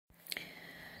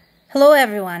Hello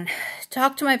everyone.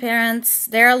 Talk to my parents.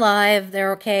 They're alive,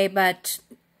 they're okay, but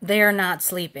they're not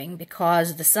sleeping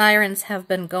because the sirens have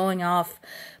been going off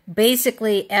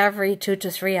basically every 2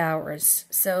 to 3 hours.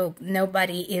 So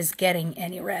nobody is getting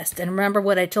any rest. And remember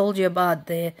what I told you about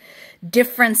the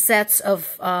different sets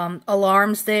of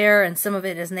alarms there, and some of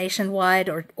it is nationwide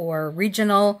or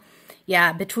regional.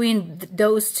 Yeah, between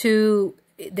those two,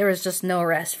 there is just no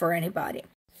rest for anybody.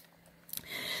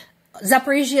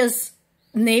 Zaporizhia's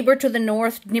neighbor to the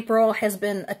north, Dnipro, has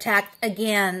been attacked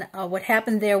again. What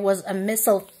happened there was a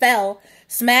missile fell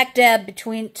smack dab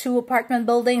between two apartment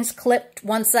buildings, clipped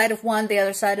one side of one, the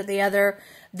other side of the other.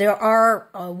 There are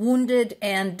wounded,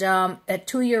 and a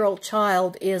 2-year-old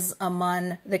child is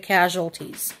among the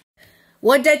casualties.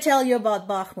 What did I tell you about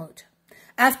Bakhmut?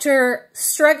 After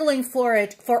struggling for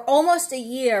it for almost a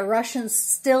year, Russians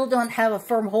still don't have a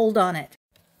firm hold on it.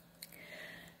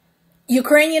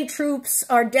 Ukrainian troops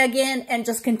are dug in and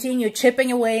just continue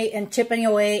chipping away and chipping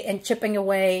away and chipping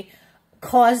away,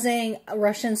 causing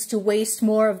Russians to waste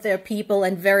more of their people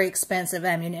and very expensive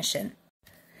ammunition.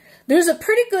 There's a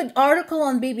pretty good article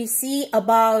on BBC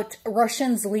about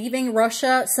Russians leaving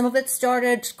Russia. Some of it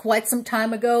started quite some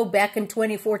time ago, back in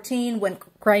 2014 when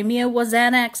Crimea was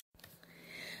annexed.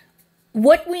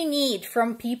 What we need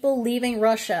from people leaving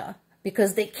Russia,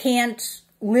 because they can't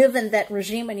live in that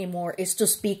regime anymore, is to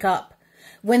speak up.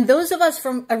 When those of us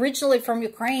originally from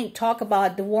Ukraine talk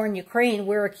about the war in Ukraine,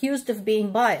 we're accused of being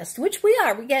biased, which we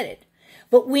are, we get it.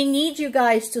 But we need you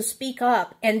guys to speak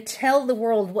up and tell the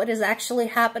world what is actually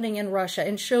happening in Russia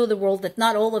and show the world that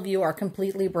not all of you are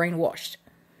completely brainwashed.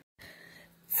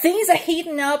 Things are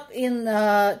heating up in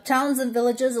towns and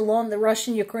villages along the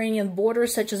Russian-Ukrainian border,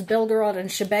 such as Belgorod and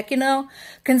Shebekino.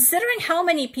 Considering how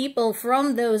many people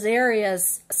from those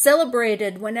areas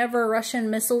celebrated whenever Russian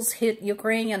missiles hit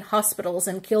Ukrainian hospitals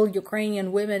and killed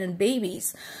Ukrainian women and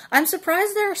babies, I'm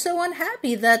surprised they're so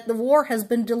unhappy that the war has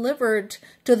been delivered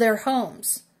to their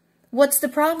homes. What's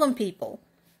the problem, people?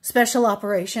 Special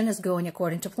operation is going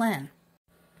according to plan.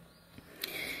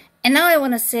 And now I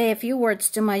want to say a few words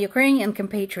to my Ukrainian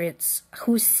compatriots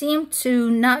who seem to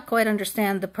not quite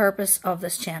understand the purpose of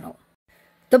this channel.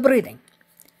 Добрий день.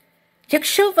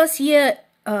 Якщо у вас є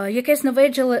якесь нове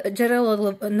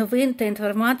джерело новин та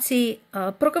інформації,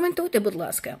 прокоментуйте, будь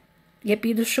ласка. Я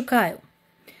піду шукаю.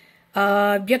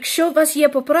 Якщо у вас є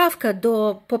поправка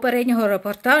до попереднього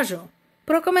репортажу,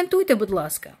 прокоментуйте, будь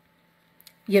ласка.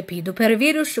 Я піду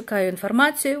перевірю, шукаю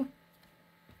інформацію.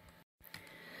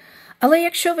 Але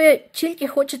якщо ви тільки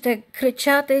хочете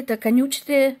кричати та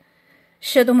канючити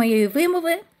щодо моєї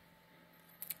вимови,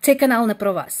 цей канал не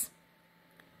про вас.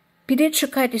 Підіть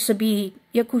шукайте собі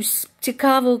якусь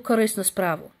цікаву, корисну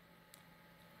справу.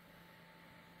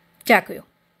 Дякую.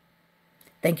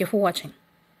 Thank you for watching.